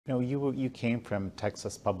You came from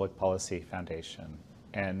Texas Public Policy Foundation,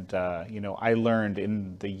 and I learned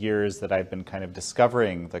in the years that I've been kind of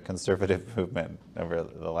discovering the conservative movement over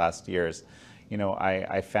the last years.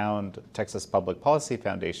 I found Texas Public Policy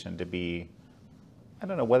Foundation to be, I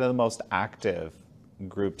don't know, one of the most active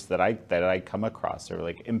groups that I come across, or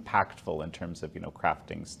like impactful in terms of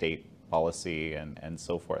crafting state policy and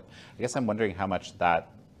so forth. I guess I'm wondering how much that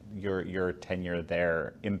your tenure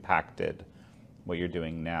there impacted what you're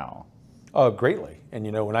doing now. Oh, greatly.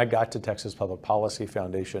 And when I got to Texas Public Policy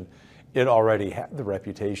Foundation, it already had the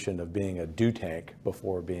reputation of being a do tank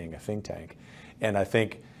before being a think tank. And I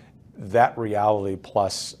think that reality,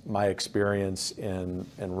 plus my experience in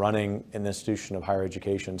running an institution of higher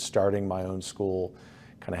education, starting my own school,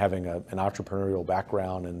 kind of having an entrepreneurial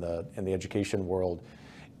background in the education world,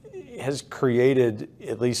 has created,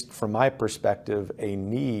 at least from my perspective, a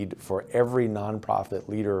need for every nonprofit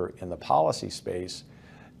leader in the policy space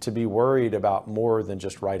to be worried about more than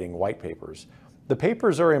just writing white papers. The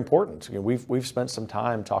papers are important. We've spent some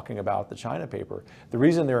time talking about the China paper. The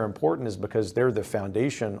reason they're important is because they're the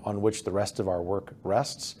foundation on which the rest of our work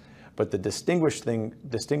rests. But the distinguishing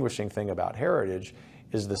thing about Heritage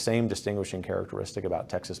is the same distinguishing characteristic about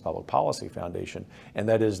Texas Public Policy Foundation, and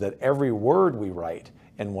that is that every word we write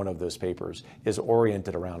in one of those papers is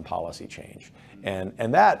oriented around policy change.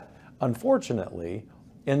 And that, unfortunately,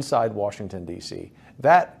 inside Washington, D.C.,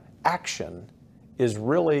 that action is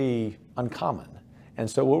really uncommon. And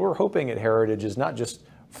so what we're hoping at Heritage is not just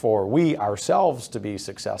for we ourselves to be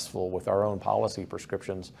successful with our own policy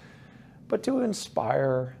prescriptions, but to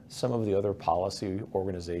inspire some of the other policy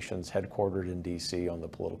organizations headquartered in D.C. on the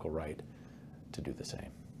political right to do the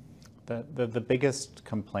same. The biggest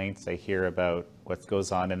complaints I hear about what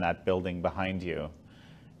goes on in that building behind you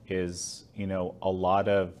is, a lot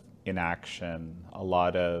of inaction, a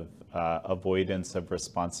lot of avoidance of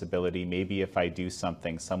responsibility. Maybe if I do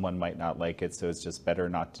something, someone might not like it, so it's just better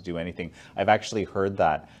not to do anything. I've actually heard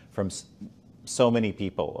that from so many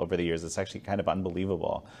people over the years. It's actually kind of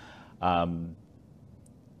unbelievable.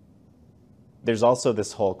 There's also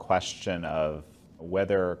this whole question of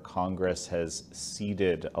whether Congress has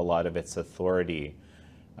ceded a lot of its authority,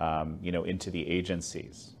 into the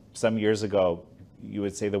agencies. Some years ago, you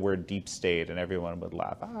would say the word deep state and everyone would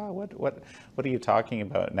laugh. What are you talking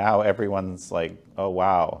about? Now everyone's like, oh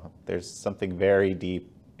wow, there's something very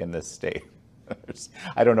deep in this state.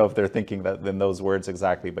 I don't know if they're thinking that in those words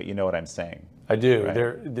exactly, but you know what I'm saying. I do. Right?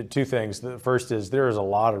 There are two things. The first is there is a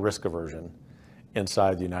lot of risk aversion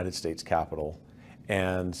inside the United States Capitol.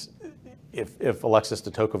 And if Alexis de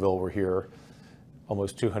Tocqueville were here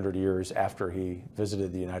almost 200 years after he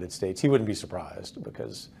visited the United States, he wouldn't be surprised,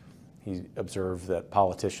 because he observed that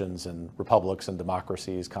politicians and republics and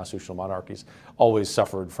democracies, constitutional monarchies, always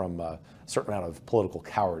suffered from a certain amount of political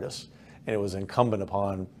cowardice. And it was incumbent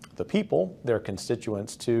upon the people, their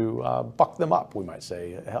constituents, to buck them up, we might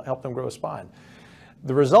say, help them grow a spine.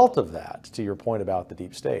 The result of that, to your point about the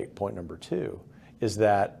deep state, point number two, is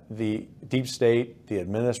that the deep state, the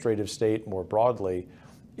administrative state more broadly,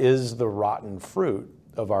 is the rotten fruit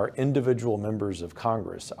of our individual members of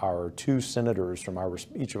Congress, our two senators from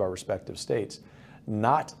each of our respective states,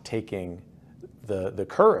 not taking the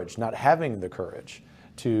courage, not having the courage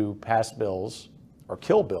to pass bills or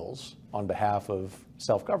kill bills on behalf of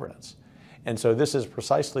self-governance. And so this is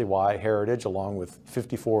precisely why Heritage, along with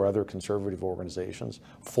 54 other conservative organizations,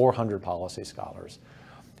 400 policy scholars,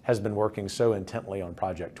 has been working so intently on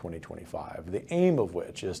Project 2025, the aim of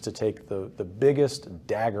which is to take the biggest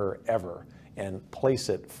dagger ever and place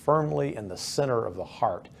it firmly in the center of the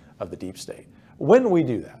heart of the deep state. When we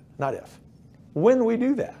do that, not if, when we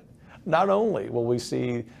do that, not only will we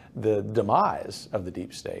see the demise of the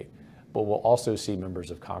deep state, but we'll also see members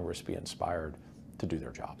of Congress be inspired to do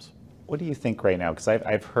their jobs. What do you think right now? Because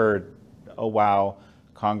I've heard, oh wow,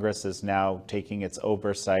 Congress is now taking its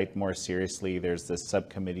oversight more seriously. There's this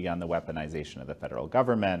subcommittee on the weaponization of the federal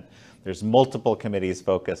government. There's multiple committees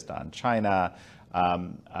focused on China.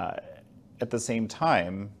 At the same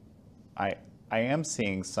time, I am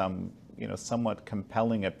seeing some, somewhat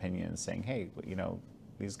compelling opinions saying, hey,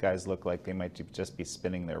 these guys look like they might just be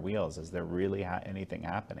spinning their wheels. Is there really anything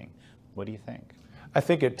happening? What do you think? I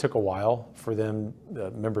think it took a while for them,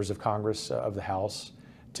 the members of Congress, of the House,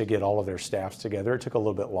 to get all of their staffs together. It took a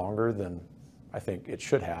little bit longer than I think it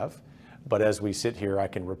should have. But as we sit here, I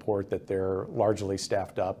can report that they're largely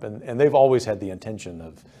staffed up, and they've always had the intention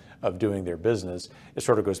of doing their business. It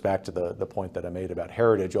sort of goes back to the point that I made about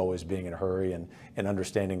Heritage always being in a hurry and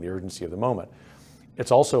understanding the urgency of the moment.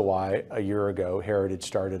 It's also why a year ago, Heritage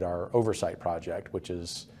started our oversight project, which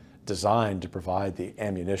is designed to provide the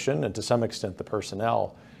ammunition and to some extent the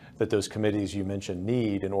personnel that those committees you mentioned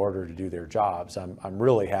need in order to do their jobs. I'm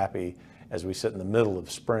really happy as we sit in the middle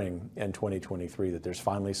of spring in 2023 that there's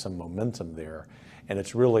finally some momentum there. And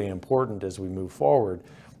it's really important as we move forward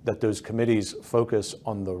that those committees focus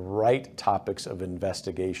on the right topics of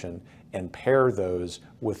investigation and pair those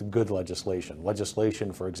with good legislation.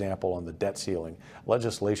 Legislation, for example, on the debt ceiling.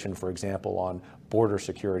 Legislation, for example, on border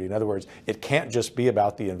security. In other words, it can't just be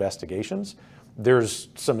about the investigations. There's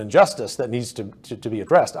some injustice that needs to be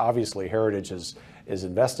addressed. Obviously, Heritage is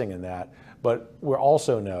investing in that. But we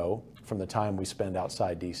also know from the time we spend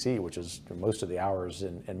outside DC, which is most of the hours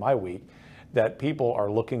in my week, that people are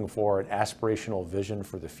looking for an aspirational vision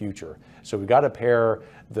for the future. So we've got to pair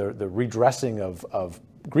the redressing of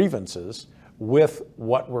grievances with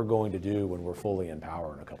what we're going to do when we're fully in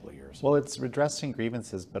power in a couple of years. Well, it's redressing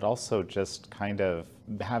grievances, but also just kind of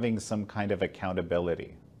having some kind of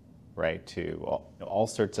accountability, right, to all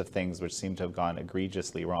sorts of things which seem to have gone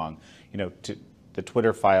egregiously wrong. You know, the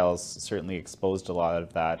Twitter files certainly exposed a lot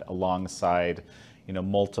of that, alongside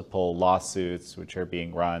multiple lawsuits which are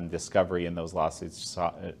being run. Discovery in those lawsuits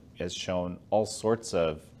has shown all sorts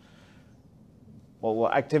of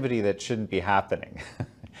activity that shouldn't be happening,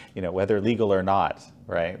 whether legal or not,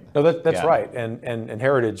 right? No, that's right, and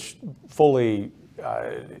Heritage fully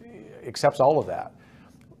accepts all of that.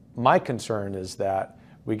 My concern is that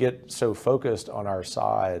we get so focused on our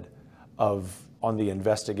side on the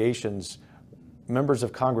investigations, members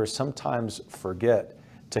of Congress sometimes forget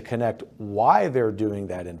to connect why they're doing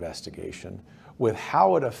that investigation with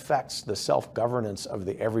how it affects the self-governance of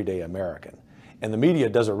the everyday American. And the media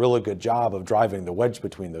does a really good job of driving the wedge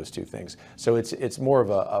between those two things. So it's more of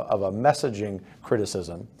a messaging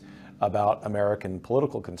criticism about American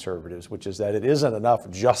political conservatives, which is that it isn't enough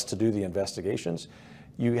just to do the investigations.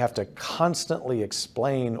 You have to constantly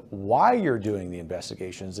explain why you're doing the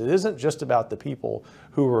investigations. It isn't just about the people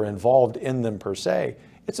who are involved in them per se.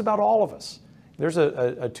 It's about all of us. There's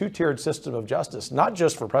a two-tiered system of justice, not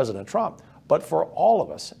just for President Trump, but for all of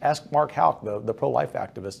us. Ask Mark Houck, the pro-life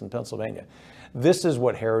activist in Pennsylvania. This is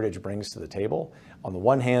what Heritage brings to the table. On the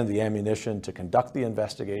one hand, the ammunition to conduct the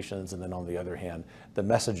investigations, and then on the other hand, the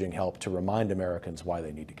messaging help to remind Americans why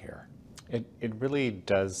they need to care. It really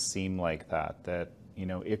does seem like that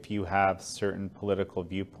if you have certain political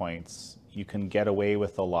viewpoints, you can get away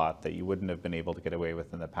with a lot that you wouldn't have been able to get away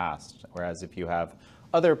with in the past. Whereas if you have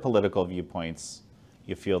other political viewpoints,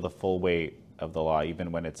 you feel the full weight of the law,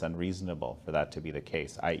 even when it's unreasonable for that to be the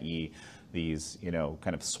case, i.e. these,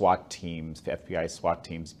 kind of SWAT teams, FBI SWAT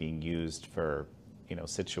teams being used for,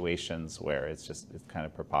 situations where it's kind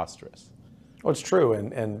of preposterous. Well, it's true.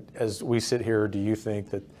 And as we sit here, do you think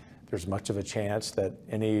that there's much of a chance that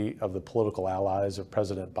any of the political allies of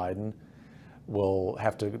President Biden will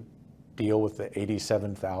have to deal with the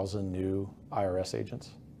 87,000 new IRS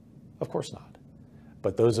agents? Of course not.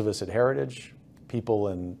 But those of us at Heritage, people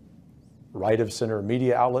in right-of-center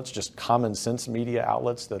media outlets, just common sense media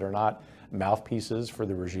outlets that are not mouthpieces for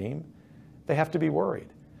the regime, they have to be worried.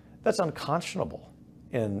 That's unconscionable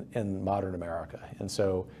in modern America. And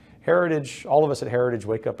so Heritage, all of us at Heritage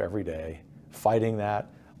wake up every day fighting that,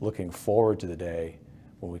 looking forward to the day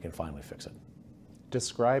when we can finally fix it.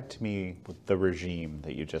 Describe to me the regime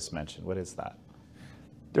that you just mentioned. What is that?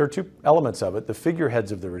 There are two elements of it. The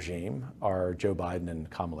figureheads of the regime are Joe Biden and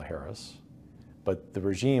Kamala Harris, but the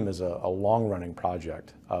regime is a long-running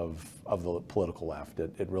project of the political left.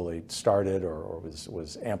 It really started or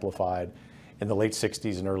was amplified in the late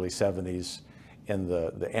 60s and early 70s in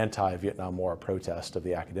the anti-Vietnam War protest of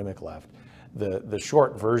the academic left. The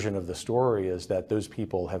short version of the story is that those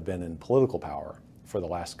people have been in political power for the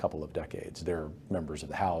last couple of decades. They're members of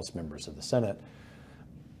the House, members of the Senate,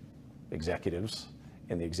 executives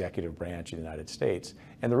in the executive branch of the United States.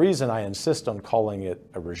 And the reason I insist on calling it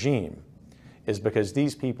a regime is because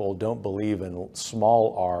these people don't believe in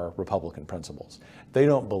small r Republican principles. They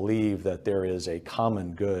don't believe that there is a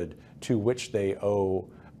common good to which they owe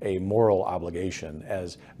a moral obligation,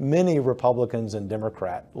 as many Republicans and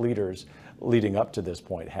Democrat leaders leading up to this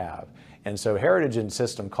point have. And so Heritage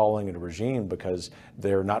insists on calling it a regime because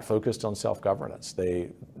they're not focused on self-governance.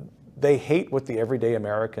 They hate what the everyday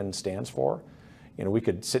American stands for. We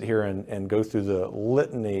could sit here and go through the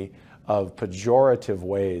litany of pejorative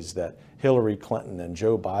ways that Hillary Clinton and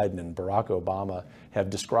Joe Biden and Barack Obama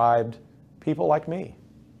have described people like me,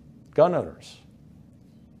 gun owners,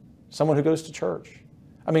 someone who goes to church.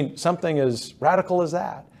 I mean, something as radical as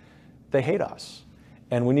that. They hate us.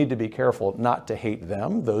 And we need to be careful not to hate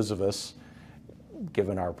them. Those of us,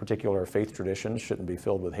 given our particular faith traditions, shouldn't be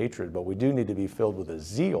filled with hatred, but we do need to be filled with a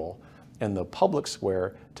zeal in the public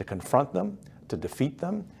square to confront them, to defeat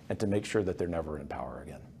them, and to make sure that they're never in power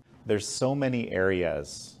again. There's so many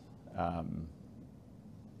areas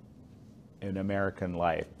in American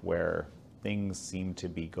life where things seem to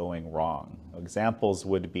be going wrong. Examples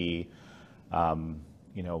would be,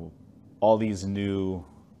 all these new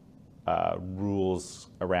rules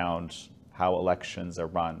around how elections are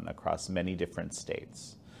run across many different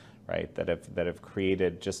states, right? That have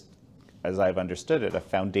created, just as I've understood it, a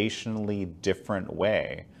foundationally different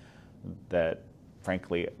way that,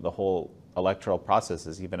 frankly, the whole electoral process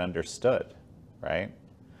is even understood, right?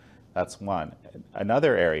 That's one.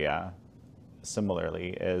 Another area,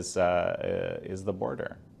 similarly, is the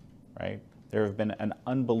border, right? There have been an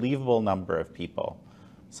unbelievable number of people,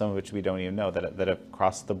 some of which we don't even know, that have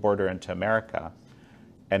crossed the border into America.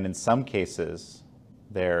 And in some cases,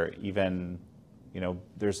 they're even,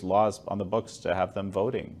 there's laws on the books to have them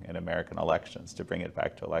voting in American elections, to bring it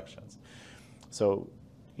back to elections. So,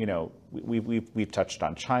 we've touched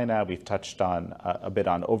on China, we've touched on a bit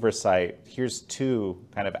on oversight. Here's two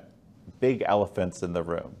kind of big elephants in the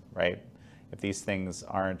room, right? If these things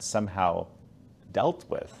aren't somehow dealt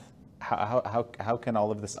with, how can all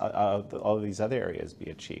of this, all of these other areas be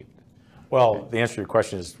achieved? Well, the answer to your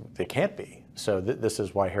question is they can't be. So this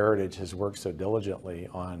is why Heritage has worked so diligently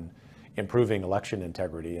on improving election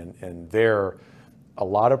integrity, and there a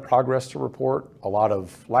lot of progress to report, a lot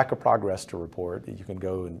of lack of progress to report. You can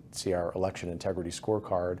go and see our election integrity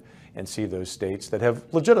scorecard and see those states that have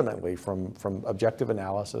legitimately, from objective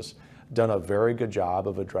analysis, done a very good job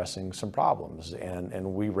of addressing some problems, and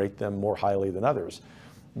we rate them more highly than others.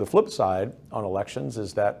 The flip side on elections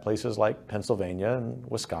is that places like Pennsylvania and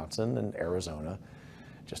Wisconsin and Arizona,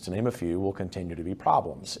 just to name a few, will continue to be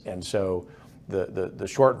problems. And so the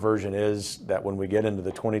short version is that when we get into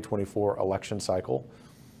the 2024 election cycle,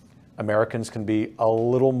 Americans can be a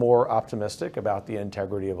little more optimistic about the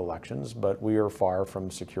integrity of elections, but we are far from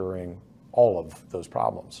securing all of those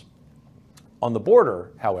problems. On the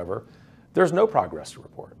border, however, there's no progress to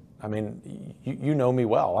report. I mean, you know me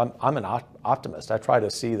well. I'm an optimist. I try to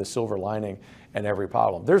see the silver lining in every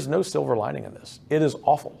problem. There's no silver lining in this. It is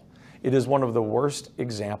awful. It is one of the worst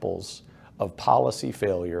examples of policy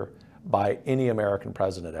failure by any American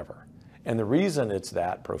president ever. And the reason it's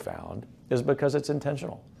that profound is because it's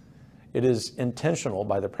intentional. It is intentional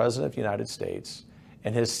by the President of the United States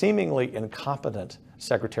and his seemingly incompetent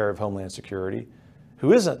Secretary of Homeland Security,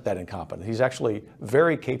 who isn't that incompetent. He's actually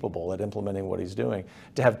very capable at implementing what he's doing,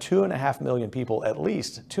 to have 2.5 million people, at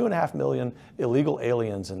least 2.5 million illegal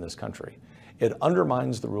aliens in this country. It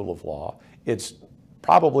undermines the rule of law. It's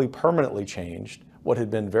probably permanently changed what had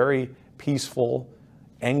been very peaceful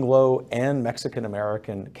Anglo and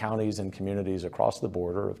Mexican-American counties and communities across the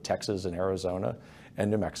border of Texas and Arizona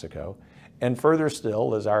and New Mexico. And further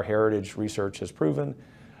still, as our heritage research has proven,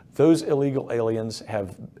 those illegal aliens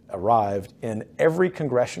have arrived in every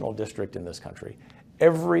congressional district in this country.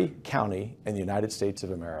 Every county in the United States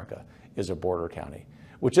of America is a border county,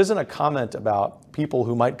 which isn't a comment about people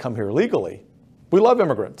who might come here legally. We love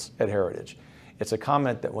immigrants at Heritage. It's a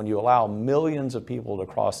comment that when you allow millions of people to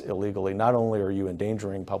cross illegally, not only are you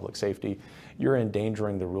endangering public safety, you're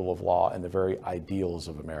endangering the rule of law and the very ideals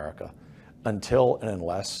of America. Until and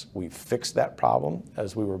unless we fix that problem,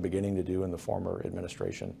 as we were beginning to do in the former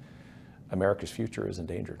administration, America's future is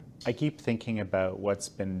endangered. I keep thinking about what's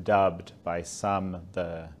been dubbed by some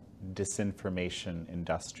the disinformation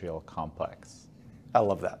industrial complex. I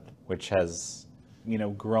love that. Which has,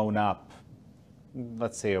 grown up,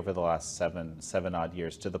 let's say over the last seven odd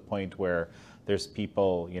years, to the point where there's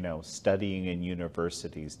people, studying in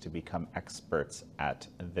universities to become experts at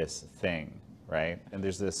this thing. Right? And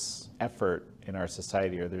there's this effort in our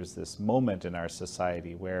society, or there's this moment in our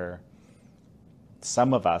society where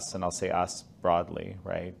some of us, and I'll say us broadly,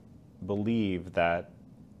 right, believe that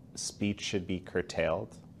speech should be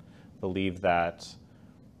curtailed, believe that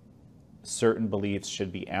certain beliefs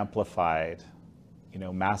should be amplified,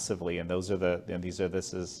 massively. And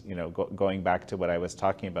this is going back to what I was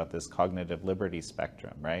talking about, this cognitive liberty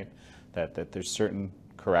spectrum, right? That there's certain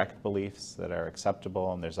correct beliefs that are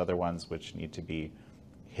acceptable, and there's other ones which need to be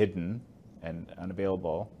hidden and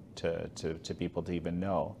unavailable to people to even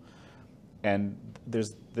know. And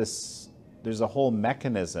there's a whole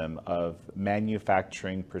mechanism of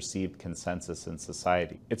manufacturing perceived consensus in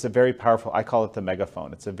society. It's a very powerful, I call it the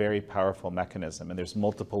megaphone. It's a very powerful mechanism, and there's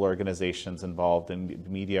multiple organizations involved, and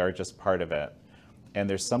media are just part of it. And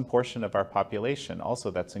there's some portion of our population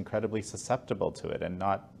also that's incredibly susceptible to it, and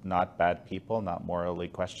not bad people, not morally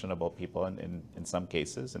questionable people in some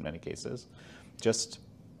cases, in many cases, just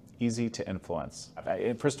easy to influence.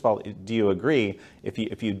 First of all, do you agree?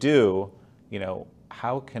 If you do,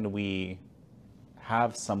 how can we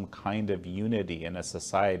have some kind of unity in a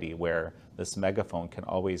society where this megaphone can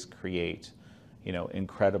always create,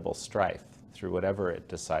 incredible strife through whatever it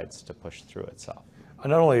decides to push through itself. I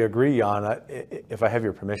not only agree, Jan, if I have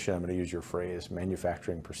your permission, I'm going to use your phrase,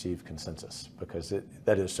 manufacturing perceived consensus, because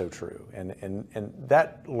that is so true. And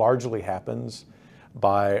that largely happens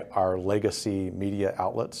by our legacy media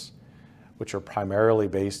outlets, which are primarily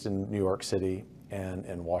based in New York City and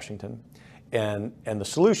in Washington. And the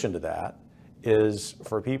solution to that is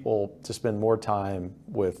for people to spend more time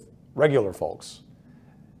with regular folks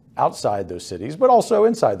outside those cities, but also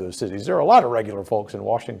inside those cities. There are a lot of regular folks in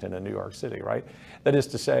Washington and New York City, right? That is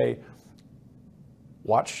to say,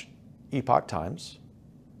 watch Epoch Times,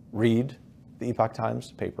 read the Epoch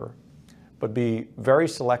Times paper, but be very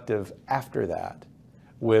selective after that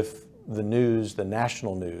with the news, the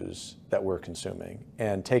national news that we're consuming,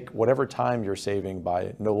 and take whatever time you're saving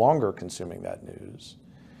by no longer consuming that news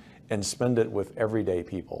and spend it with everyday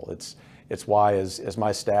people. It's why, as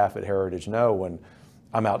my staff at Heritage know, when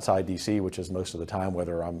I'm outside DC, which is most of the time,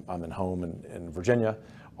 whether I'm at home in Virginia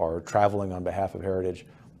or traveling on behalf of Heritage,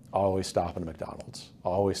 I always stop in a McDonald's. I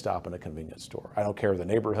always stop in a convenience store. I don't care the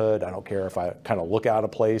neighborhood. I don't care if I kind of look out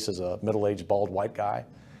of place as a middle-aged, bald white guy.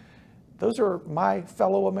 Those are my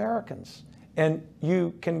fellow Americans. And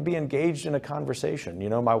you can be engaged in a conversation.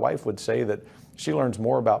 My wife would say that she learns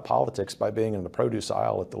more about politics by being in the produce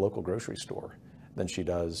aisle at the local grocery store than she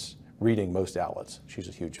does reading most outlets. She's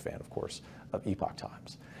a huge fan, of course, of Epoch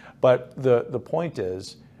Times. But the point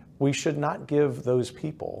is, we should not give those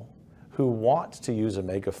people who want to use a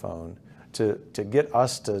megaphone to get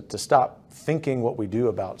us to stop thinking what we do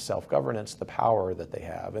about self-governance, the power that they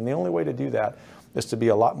have. And the only way to do that is to be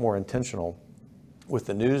a lot more intentional with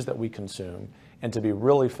the news that we consume and to be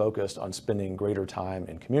really focused on spending greater time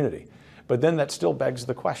in community. But then that still begs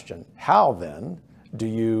the question, how then do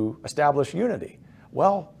you establish unity?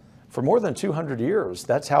 Well, for more than 200 years,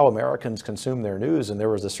 that's how Americans consume their news, and there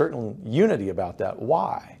was a certain unity about that.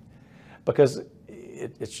 Why? Because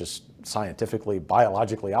it's just scientifically,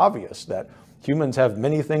 biologically obvious that humans have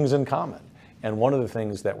many things in common. And one of the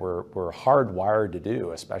things that we're hardwired to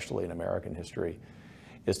do, especially in American history,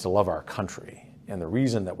 is to love our country. And the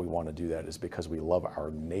reason that we want to do that is because we love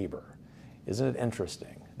our neighbor. Isn't it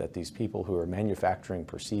interesting that these people who are manufacturing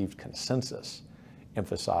perceived consensus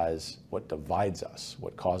emphasize what divides us,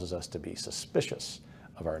 what causes us to be suspicious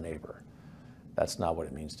of our neighbor? That's not what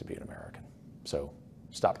it means to be an American. So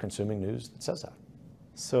stop consuming news that says that.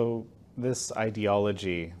 So this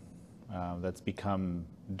ideology that's become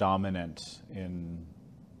dominant in,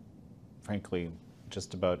 frankly,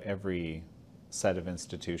 just about every set of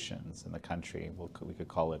institutions in the country. We could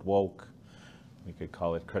call it woke. We could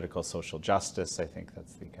call it critical social justice. I think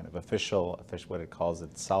that's the kind of official what it calls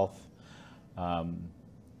itself.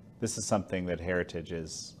 This is something that Heritage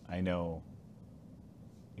is, I know,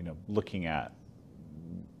 looking at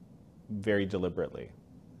very deliberately.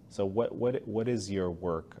 So what is your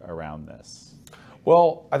work around this?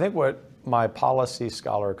 Well, I think what my policy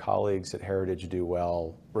scholar colleagues at Heritage do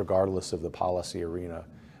well, regardless of the policy arena,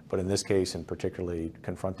 but in this case, and particularly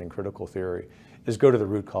confronting critical theory, is go to the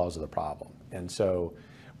root cause of the problem. And so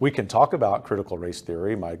we can talk about critical race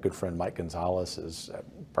theory. My good friend Mike Gonzalez is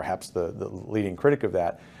perhaps the leading critic of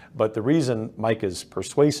that. But the reason Mike is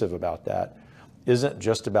persuasive about that isn't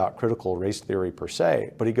just about critical race theory per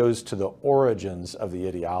se, but he goes to the origins of the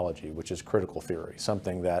ideology, which is critical theory,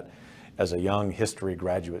 something that as a young history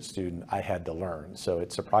graduate student, I had to learn. So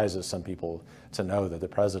it surprises some people to know that the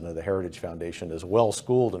president of the Heritage Foundation is well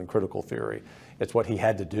schooled in critical theory. It's what he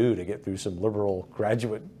had to do to get through some liberal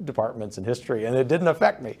graduate departments in history, and it didn't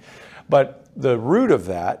affect me. But the root of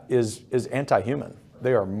that is anti-human.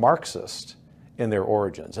 They are Marxist in their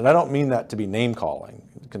origins. And I don't mean that to be name calling.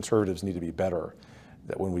 Conservatives need to be better,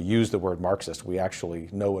 that when we use the word Marxist, we actually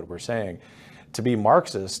know what we're saying. To be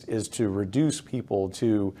Marxist is to reduce people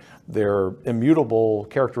to their immutable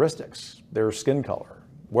characteristics, their skin color,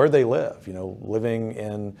 where they live, living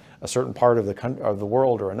in a certain part of the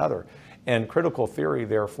world or another. And critical theory,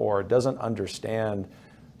 therefore, doesn't understand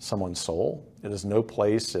someone's soul. It is no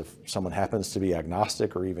place, if someone happens to be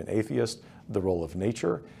agnostic or even atheist, the role of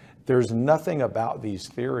nature. There's nothing about these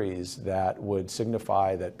theories that would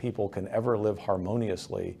signify that people can ever live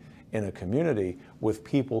harmoniously in a community with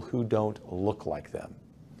people who don't look like them.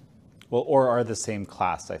 Well, or are the same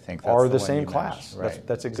class, I think. Or the same class. Right.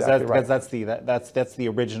 That's exactly right. Because that's the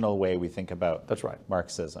original way we think about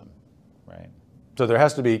Marxism, right? So there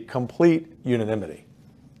has to be complete unanimity,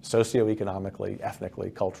 socioeconomically,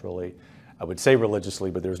 ethnically, culturally. I would say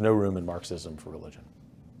religiously, but there's no room in Marxism for religion.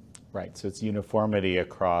 Right. So it's uniformity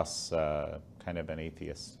across kind of an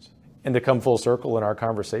atheist. And to come full circle in our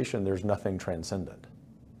conversation, there's nothing transcendent.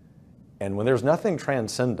 And when there's nothing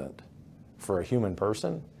transcendent for a human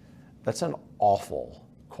person, that's an awful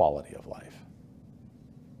quality of life,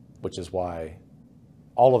 which is why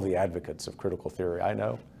all of the advocates of critical theory I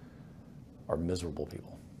know are miserable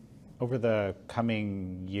people. Over the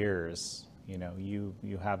coming years,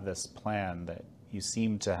 you have this plan that you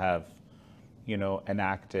seem to have,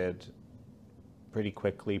 enacted pretty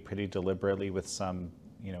quickly, pretty deliberately, with some,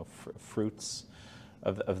 fruits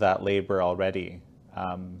of that labor already.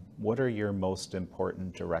 What are your most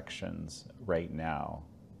important directions right now?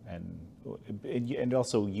 And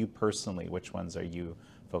also you personally, which ones are you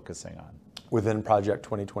focusing on? Within Project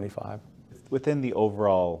 2025? Within the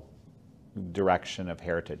overall direction of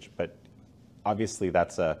heritage, but obviously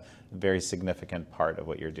that's a very significant part of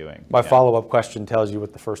what you're doing. My follow-up question tells you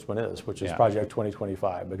what the first one is, which is Project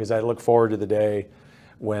 2025, because I look forward to the day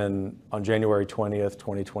when on January 20th,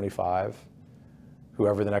 2025,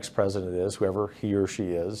 whoever the next president is, whoever he or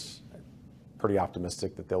she is, pretty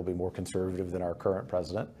optimistic that they'll be more conservative than our current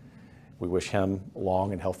president. We wish him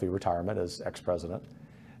long and healthy retirement as ex-president,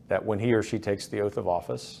 that when he or she takes the oath of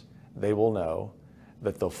office, they will know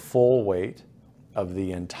that the full weight of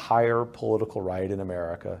the entire political right in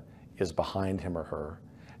America is behind him or her,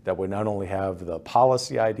 that we not only have the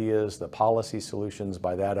policy ideas, the policy solutions,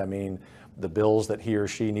 by that I mean the bills that he or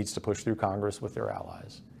she needs to push through Congress with their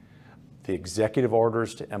allies, the executive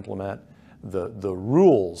orders to implement, the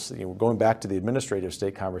rules, going back to the administrative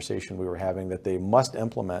state conversation we were having, that they must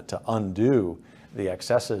implement to undo the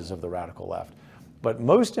excesses of the radical left. But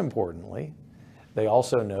most importantly, they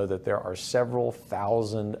also know that there are several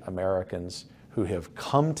thousand Americans who have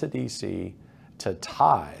come to DC to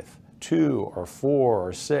tithe 2 or 4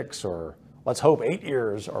 or 6 or let's hope 8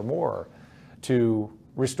 years or more to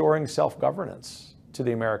restoring self-governance to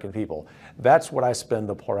the American people. That's what I spend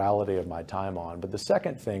the plurality of my time on. But the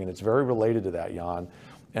second thing, and it's very related to that, Jan,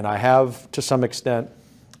 and I have to some extent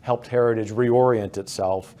helped Heritage reorient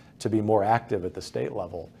itself to be more active at the state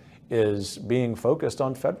level, is being focused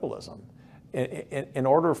on federalism. In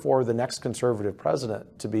order for the next conservative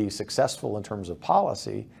president to be successful in terms of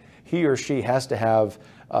policy, he or she has to have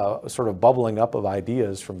sort of bubbling up of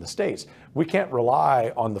ideas from the states. We can't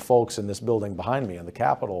rely on the folks in this building behind me in the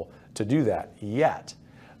Capitol to do that yet.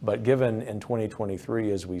 But given in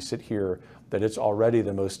 2023, as we sit here, that it's already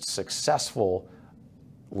the most successful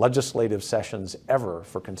legislative sessions ever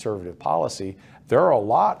for conservative policy, there are a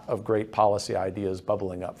lot of great policy ideas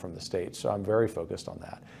bubbling up from the states. So I'm very focused on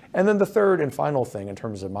that. And then the third and final thing in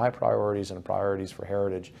terms of my priorities and priorities for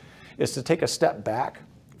Heritage is to take a step back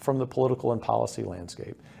from the political and policy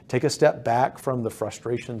landscape, take a step back from the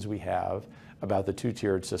frustrations we have about the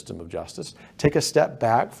two-tiered system of justice, take a step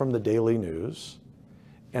back from the daily news,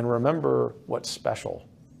 and remember what's special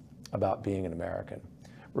about being an American.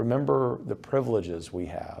 Remember the privileges we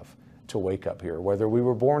have to wake up here, whether we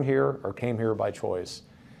were born here or came here by choice.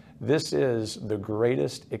 This is the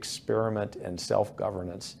greatest experiment in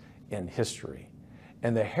self-governance in history.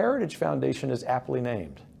 And the Heritage Foundation is aptly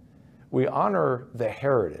named. We honor the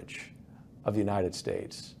heritage of the United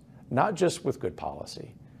States, not just with good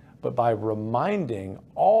policy, but by reminding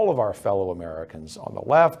all of our fellow Americans on the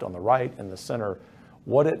left, on the right, and the center,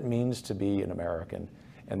 what it means to be an American,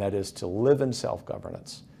 and that is to live in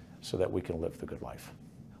self-governance so that we can live the good life.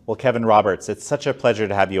 Well, Kevin Roberts, it's such a pleasure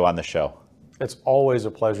to have you on the show. It's always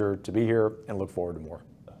a pleasure to be here and look forward to more.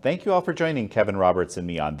 Thank you all for joining Kevin Roberts and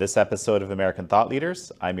me on this episode of American Thought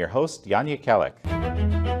Leaders. I'm your host, Jan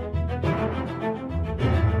Jekielek.